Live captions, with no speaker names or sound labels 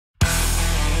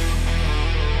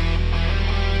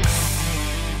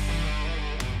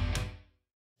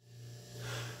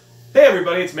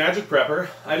everybody, it's Magic Prepper.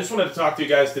 I just wanted to talk to you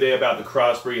guys today about the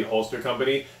CrossBreed holster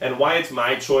company and why it's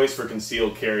my choice for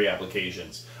concealed carry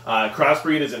applications.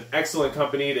 CrossBreed is an excellent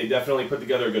company. They definitely put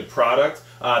together a good product.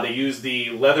 They use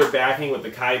the leather backing with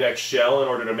the Kydex shell in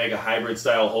order to make a hybrid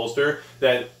style holster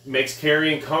that makes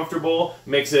carrying comfortable,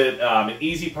 makes it an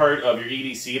easy part of your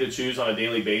EDC to choose on a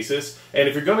daily basis. And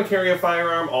if you're going to carry a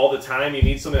firearm all the time, you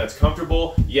need something that's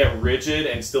comfortable yet rigid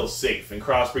and still safe. And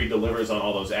CrossBreed delivers on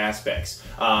all those aspects.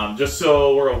 Just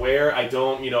so we're aware, I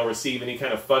don't receive any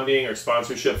kind of funding or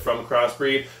sponsorship from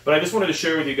CrossBreed, but I just wanted to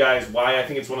share with you guys why I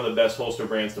think it's one of the best holster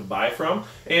brands to buy from,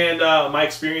 and my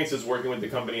experiences working with the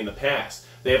company in the past.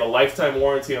 They have a lifetime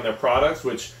warranty on their products,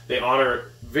 which they honor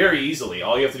very easily.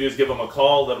 All you have to do is give them a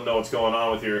call, let them know what's going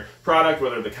on with your product,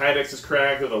 whether the Kydex is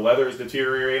cracked or the leather is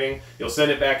deteriorating. You'll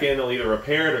send it back in, they'll either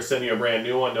repair it or send you a brand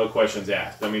new one, no questions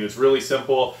asked. I mean, it's really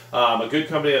simple. A good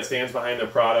company that stands behind their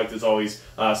product is always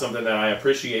something that I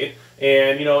appreciate.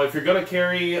 And, if you're going to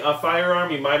carry a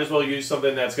firearm, you might as well use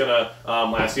something that's going to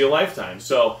last you a lifetime.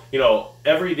 So,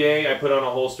 every day I put on a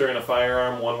holster and a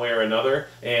firearm one way or another,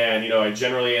 and, I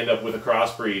generally end up with a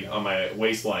CrossBreed on my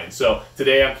waistline. So,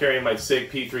 today I'm carrying my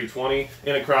SIG P320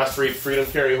 in a CrossBreed Freedom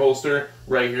Carry holster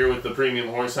right here with the premium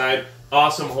horsehide.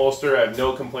 Awesome holster. I have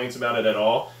no complaints about it at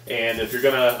all. And if you're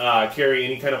going to carry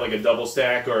any kind of like a double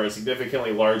stack or a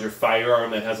significantly larger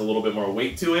firearm that has a little bit more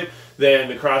weight to it, then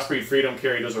the CrossBreed Freedom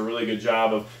Carry does a really good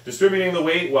job of distributing the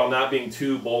weight while not being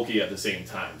too bulky at the same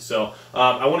time. So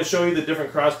I want to show you the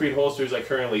different CrossBreed holsters I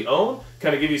currently own,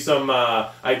 kind of give you some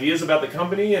ideas about the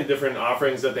company and different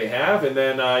offerings that they have, and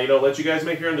then let you guys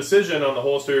make your own decision on the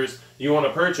holsters you want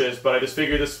to purchase. But I just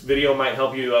figured this video might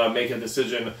help you make a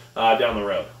decision down the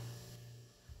road.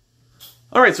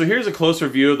 Alright, so here's a closer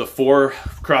view of the 4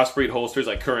 CrossBreed holsters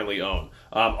I currently own.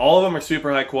 All of them are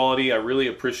super high quality. I really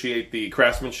appreciate the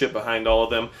craftsmanship behind all of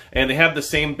them, and they have the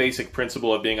same basic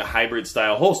principle of being a hybrid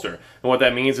style holster. And what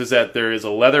that means is that there is a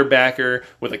leather backer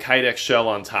with a Kydex shell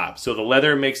on top. So the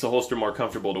leather makes the holster more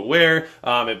comfortable to wear.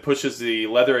 It pushes the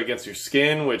leather against your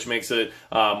skin, which makes it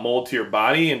mold to your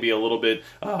body and be a little bit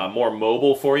more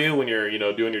mobile for you when you're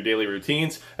doing your daily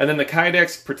routines. And then the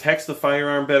Kydex protects the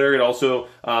firearm better. It also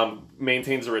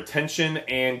maintains the retention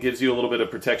and gives you a little bit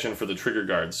of protection for the trigger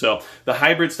guard. So the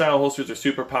hybrid style holsters are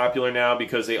super popular now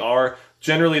because they are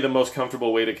generally the most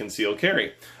comfortable way to conceal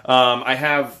carry. I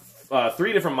have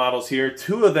 3 different models here.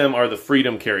 2 of them are the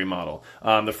Freedom Carry model.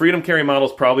 The Freedom Carry model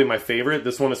is probably my favorite.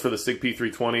 This one is for the SIG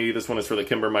P320. This one is for the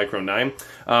Kimber Micro 9.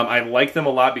 I like them a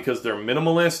lot because they're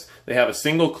minimalist. They have a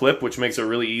single clip, which makes it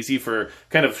really easy for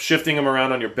kind of shifting them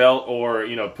around on your belt or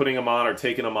putting them on or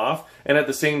taking them off. And at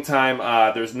the same time,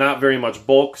 there's not very much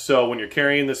bulk, so when you're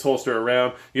carrying this holster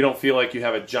around, you don't feel like you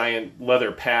have a giant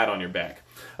leather pad on your back.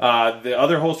 The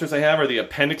other holsters I have are the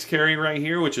Appendix Carry right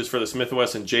here, which is for the Smith &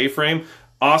 Wesson J-frame.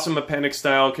 Awesome appendix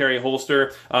style carry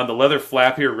holster. The leather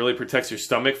flap here really protects your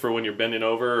stomach for when you're bending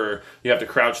over or you have to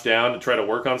crouch down to try to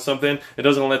work on something. It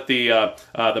doesn't let the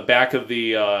back of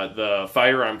the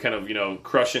firearm kind of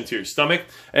crush into your stomach.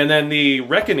 And then the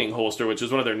Reckoning holster, which is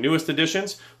one of their newest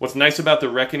additions. What's nice about the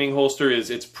Reckoning holster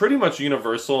is it's pretty much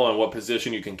universal on what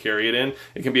position you can carry it in.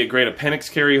 It can be a great appendix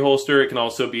carry holster. It can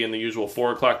also be in the usual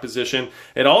 4 o'clock position.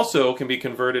 It also can be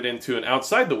converted into an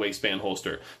outside the waistband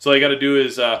holster. So all you got to do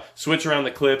is switch around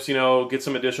the clips, get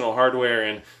some additional hardware,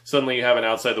 and suddenly you have an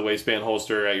outside the waistband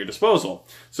holster at your disposal.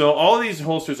 So all of these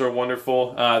holsters are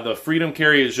wonderful. The Freedom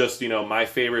Carry is just, my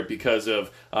favorite because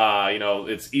of,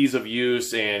 its ease of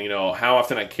use and, how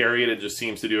often I carry it. It just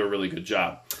seems to do a really good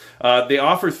job. They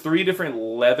offer 3 different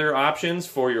leather options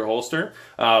for your holster.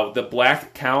 The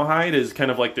black cowhide is kind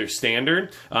of like their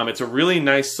standard. It's a really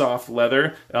nice soft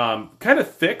leather, kind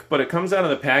of thick, but it comes out of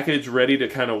the package ready to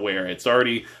kind of wear. It's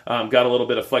already got a little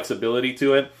bit of flexibility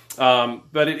to it,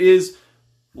 but it is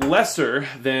lesser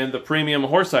than the premium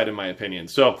horsehide in my opinion.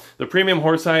 So the premium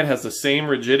horsehide has the same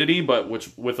rigidity but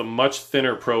with a much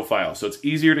thinner profile, so it's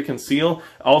easier to conceal.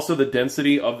 Also, the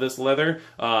density of this leather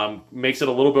makes it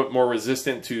a little bit more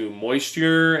resistant to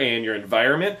moisture and your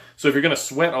environment. So if you're going to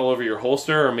sweat all over your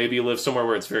holster, or maybe you live somewhere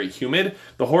where it's very humid,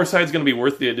 the horsehide is going to be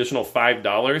worth the additional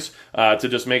 $5 to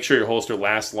just make sure your holster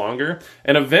lasts longer.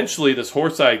 And eventually this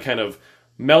horsehide kind of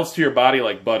melts to your body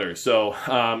like butter. So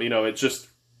it just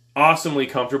awesomely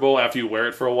comfortable after you wear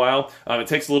it for a while. It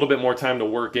takes a little bit more time to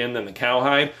work in than the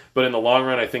cowhide, but in the long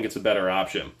run, I think it's a better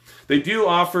option. They do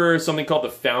offer something called the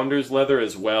Founder's Leather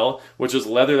as well, which is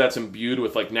leather that's imbued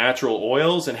with like natural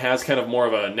oils and has kind of more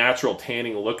of a natural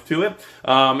tanning look to it.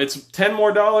 It's $10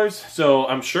 more, so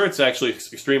I'm sure it's actually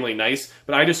extremely nice,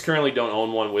 but I just currently don't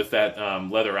own one with that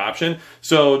leather option.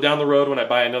 So down the road when I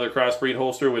buy another CrossBreed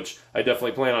holster, which I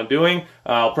definitely plan on doing,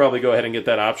 I'll probably go ahead and get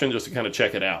that option just to kind of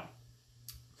check it out.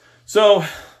 So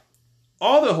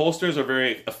all the holsters are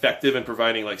very effective in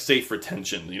providing like safe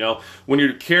retention. You know, when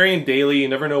you're carrying daily, you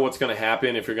never know what's going to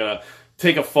happen, if you're going to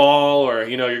take a fall, or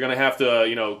you're going to have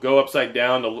to go upside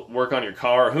down to work on your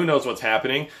car, or who knows what's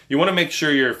happening. You want to make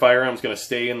sure your firearm's going to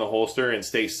stay in the holster and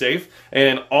stay safe,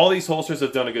 and all these holsters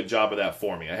have done a good job of that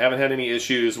for me. I haven't had any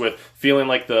issues with feeling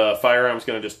like the firearm's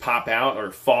going to just pop out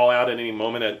or fall out at any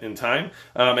moment in time,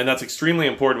 and that's extremely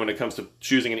important when it comes to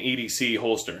choosing an EDC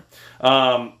holster.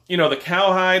 The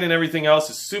cowhide and everything else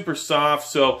is super soft,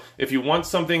 so if you want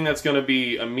something that's going to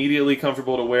be immediately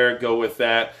comfortable to wear, go with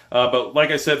that. But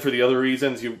like I said, for the other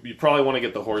reasons, you probably want to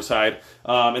get the horsehide.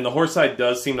 And the horsehide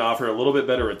does seem to offer a little bit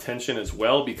better retention as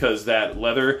well, because that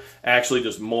leather actually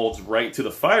just molds right to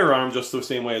the firearm just the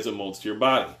same way as it molds to your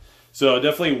body. So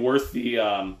definitely worth the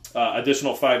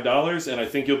additional $5, and I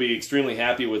think you'll be extremely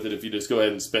happy with it if you just go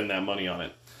ahead and spend that money on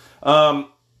it.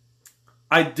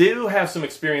 I do have some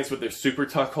experience with their Super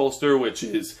Tuck holster, which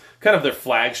is kind of their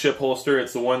flagship holster.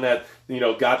 It's the one that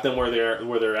got them where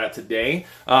they're at today.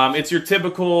 It's your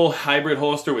typical hybrid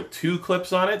holster with 2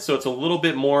 clips on it, so it's a little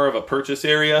bit more of a purchase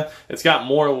area. It's got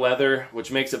more leather,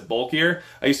 which makes it bulkier.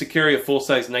 I used to carry a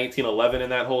full-size 1911 in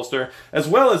that holster, as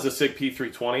well as the SIG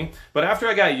P320. But after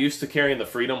I got used to carrying the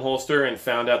Freedom holster and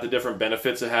found out the different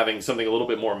benefits of having something a little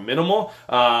bit more minimal,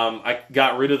 I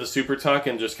got rid of the Super Tuck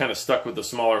and just kind of stuck with the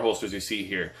smaller holsters you see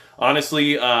here.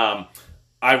 Honestly,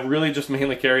 I really just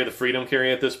mainly carry the Freedom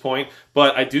carry at this point,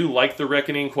 but I do like the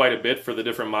Reckoning quite a bit for the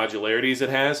different modularities it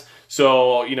has.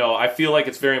 So, I feel like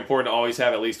it's very important to always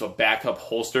have at least a backup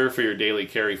holster for your daily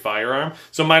carry firearm.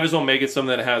 So might as well make it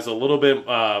something that has a little bit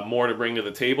more to bring to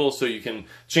the table, so you can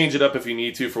change it up if you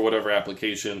need to for whatever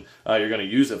application you're going to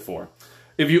use it for.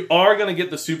 If you are going to get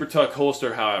the Super Tuck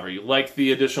holster, however, you like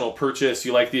the additional purchase,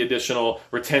 you like the additional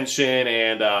retention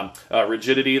and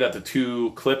rigidity that the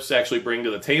 2 clips actually bring to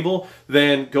the table,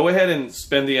 then go ahead and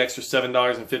spend the extra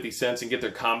 $7.50 and get their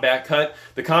combat cut.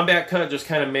 The combat cut just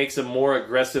kind of makes a more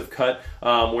aggressive cut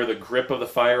where the grip of the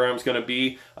firearm is going to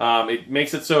be. It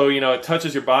makes it so, it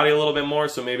touches your body a little bit more,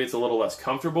 so maybe it's a little less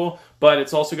comfortable, but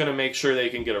it's also going to make sure that you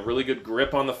can get a really good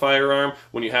grip on the firearm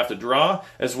when you have to draw,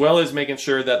 as well as making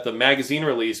sure that the magazine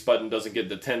release button doesn't get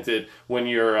detented when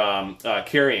you're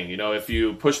carrying. If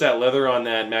you push that leather on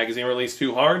that magazine release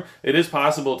too hard, it is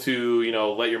possible to,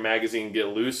 let your magazine get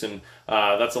loose, and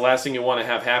that's the last thing you want to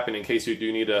have happen in case you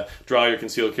do need to draw your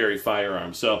concealed carry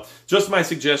firearm. So just my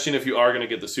suggestion if you are going to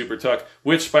get the Super Tuck,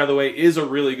 which by the way is a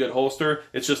really good holster.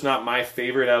 It's just not my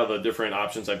favorite out of the different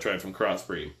options I've tried from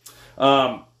CrossBreed.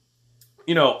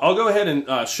 I'll go ahead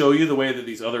and show you the way that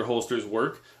these other holsters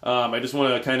work. I just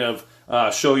want to kind of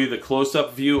show you the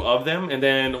close-up view of them, and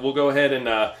then we'll go ahead and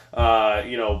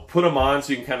put them on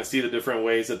so you can kind of see the different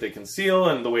ways that they conceal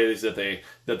and the ways that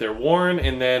they're worn,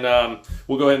 and then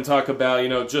we'll go ahead and talk about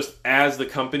just as the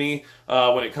company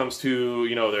when it comes to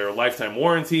their lifetime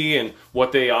warranty and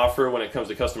what they offer when it comes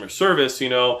to customer service.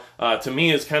 To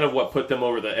me is kind of what put them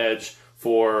over the edge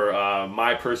for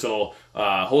my personal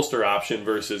holster option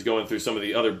versus going through some of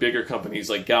the other bigger companies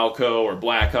like Galco or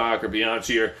Blackhawk or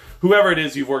Bianchi or whoever it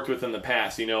is you've worked with in the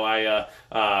past.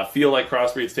 I feel like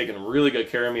CrossBreed's taken really good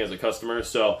care of me as a customer,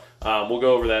 so we'll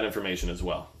go over that information as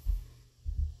well.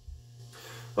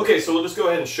 Okay, so we'll just go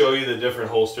ahead and show you the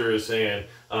different holsters and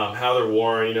how they're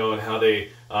worn, and how they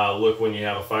look when you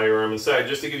have a firearm inside,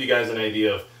 just to give you guys an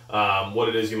idea of what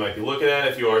it is you might be looking at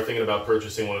if you are thinking about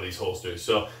purchasing one of these holsters.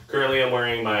 So currently I'm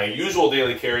wearing my usual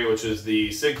daily carry, which is the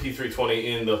SIG P320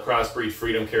 in the CrossBreed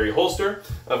Freedom Carry holster.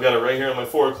 I've got it right here on my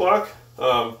 4 o'clock.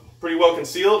 Pretty well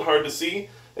concealed, hard to see,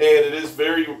 and it is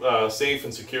very safe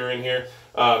and secure in here.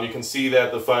 You can see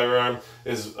that the firearm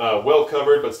is well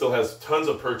covered, but still has tons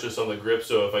of purchase on the grip,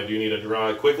 so if I do need to draw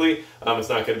it quickly, it's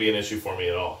not going to be an issue for me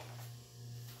at all.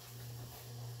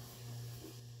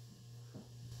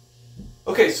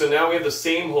 Okay, so now we have the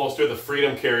same holster, the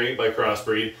Freedom Carry by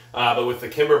CrossBreed, but with the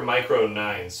Kimber Micro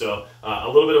 9. So a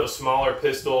little bit of a smaller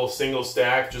pistol, single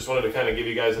stack. Just wanted to kind of give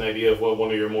you guys an idea of what one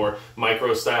of your more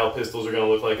micro style pistols are going to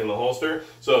look like in the holster.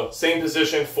 So same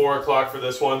position, 4 o'clock for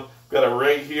this one. Got it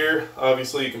right here.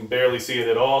 Obviously you can barely see it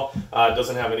at all. It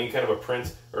doesn't have any kind of a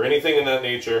print or anything in that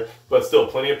nature, but still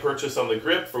plenty of purchase on the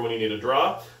grip for when you need to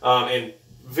draw. And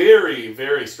very,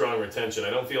 very strong retention. I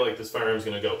don't feel like this firearm is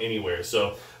going to go anywhere.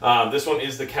 So this one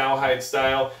is the cowhide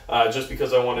style, just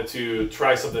because I wanted to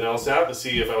try something else out to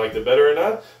see if I liked it better or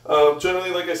not.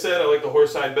 Generally, like I said, I like the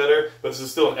horsehide better, but this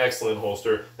is still an excellent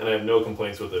holster, and I have no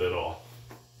complaints with it at all.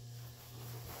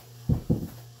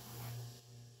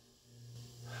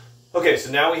 Okay,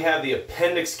 so now we have the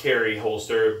appendix carry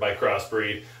holster by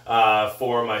CrossBreed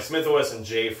for my Smith & Wesson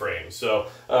J-frame. So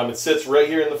it sits right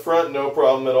here in the front, no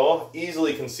problem at all.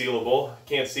 Easily concealable,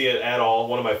 can't see it at all.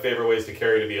 One of my favorite ways to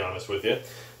carry, to be honest with you.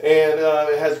 And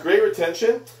it has great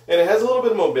retention, and it has a little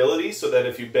bit of mobility so that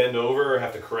if you bend over or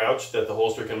have to crouch, that the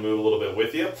holster can move a little bit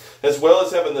with you. As well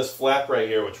as having this flap right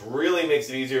here, which really makes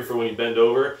it easier for when you bend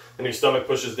over and your stomach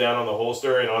pushes down on the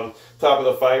holster and on top of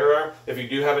the firearm. If you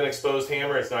do have an exposed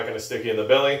hammer, it's not going to stick you in the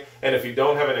belly. And if you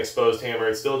don't have an exposed hammer,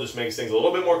 it still just makes things a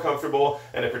little bit more comfortable,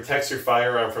 and it protects your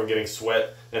firearm from getting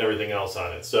sweat and everything else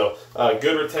on it. So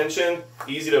good retention,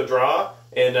 easy to draw.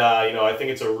 And, you know, I think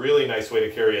it's a really nice way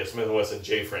to carry a Smith & Wesson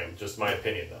J-frame, just my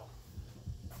opinion, though.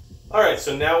 Alright,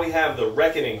 so now we have the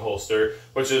Reckoning holster,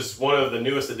 which is one of the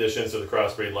newest additions to the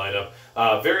CrossBreed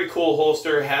lineup. Very cool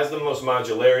holster, has the most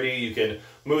modularity. You can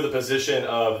move the position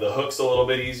of the hooks a little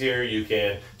bit easier. You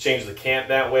can change the cant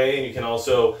that way, and you can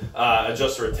also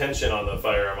adjust the retention on the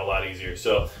firearm a lot easier.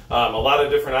 So a lot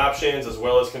of different options, as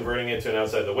well as converting it to an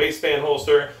outside the waistband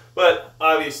holster. But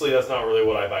obviously that's not really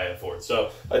what I buy it for.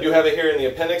 So I do have it here in the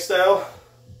appendix style.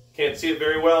 Can't see it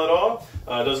very well at all.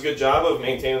 Does a good job of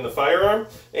maintaining the firearm,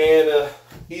 and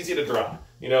easy to draw.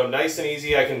 You know, nice and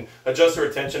easy. I can adjust the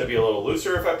retention to be a little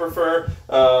looser if I prefer,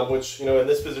 which, you know, in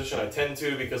this position I tend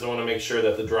to, because I want to make sure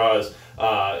that the draw is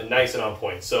nice and on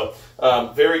point. So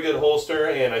very good holster,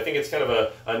 and I think it's kind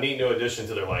of a neat new addition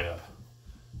to their lineup.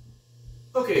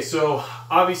 Okay, so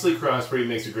obviously CrossBreed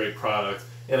makes a great product.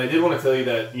 And I did want to tell you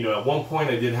that, you know, at one point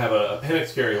I did have a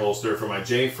appendix carry holster for my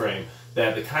J-frame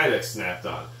that the kydex snapped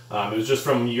on. It was just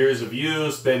from years of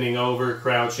use, bending over,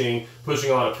 crouching, pushing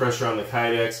a lot of pressure on the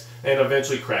kydex, and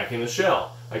eventually cracking the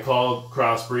shell. I called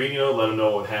CrossBreed, you know, let them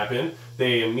know what happened.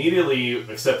 They immediately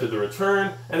accepted the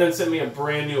return and then sent me a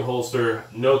brand new holster,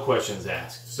 no questions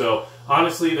asked. So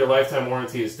honestly, their lifetime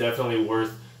warranty is definitely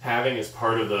worth having as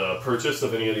part of the purchase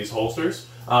of any of these holsters.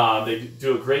 They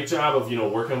do a great job of, you know,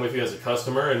 working with you as a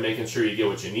customer and making sure you get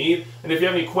what you need. And if you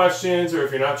have any questions, or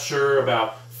if you're not sure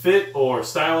about fit or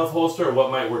style of holster or what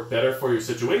might work better for your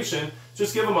situation,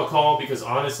 just give them a call, because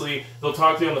honestly, they'll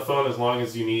talk to you on the phone as long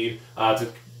as you need to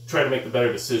try to make the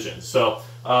better decision. So,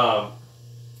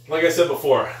 like I said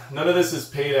before, none of this is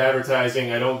paid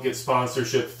advertising. I don't get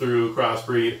sponsorship through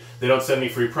CrossBreed. They don't send me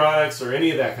free products or any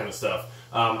of that kind of stuff.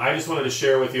 I just wanted to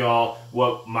share with you all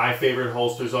what my favorite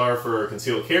holsters are for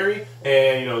concealed carry,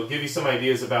 and, you know, give you some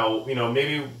ideas about, you know,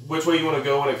 maybe which way you want to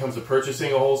go when it comes to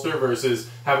purchasing a holster versus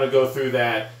having to go through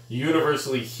that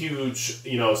universally huge,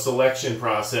 you know, selection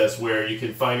process where you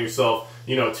can find yourself,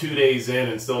 you know, 2 days in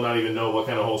and still not even know what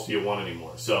kind of holster you want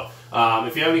anymore. So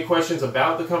if you have any questions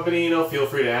about the company, you know, feel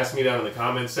free to ask me down in the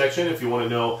comments section. If you want to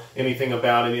know anything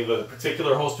about any of the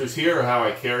particular holsters here or how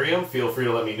I carry them, feel free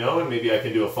to let me know, and maybe I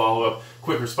can do a follow-up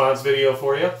quick response video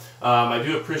for you. I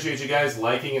do appreciate you guys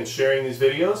liking and sharing these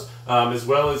videos, as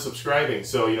well as subscribing.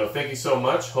 So, you know, thank you so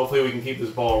much. Hopefully we can keep this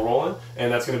ball rolling,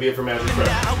 and that's going to be it for Magic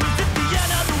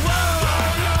Fresh.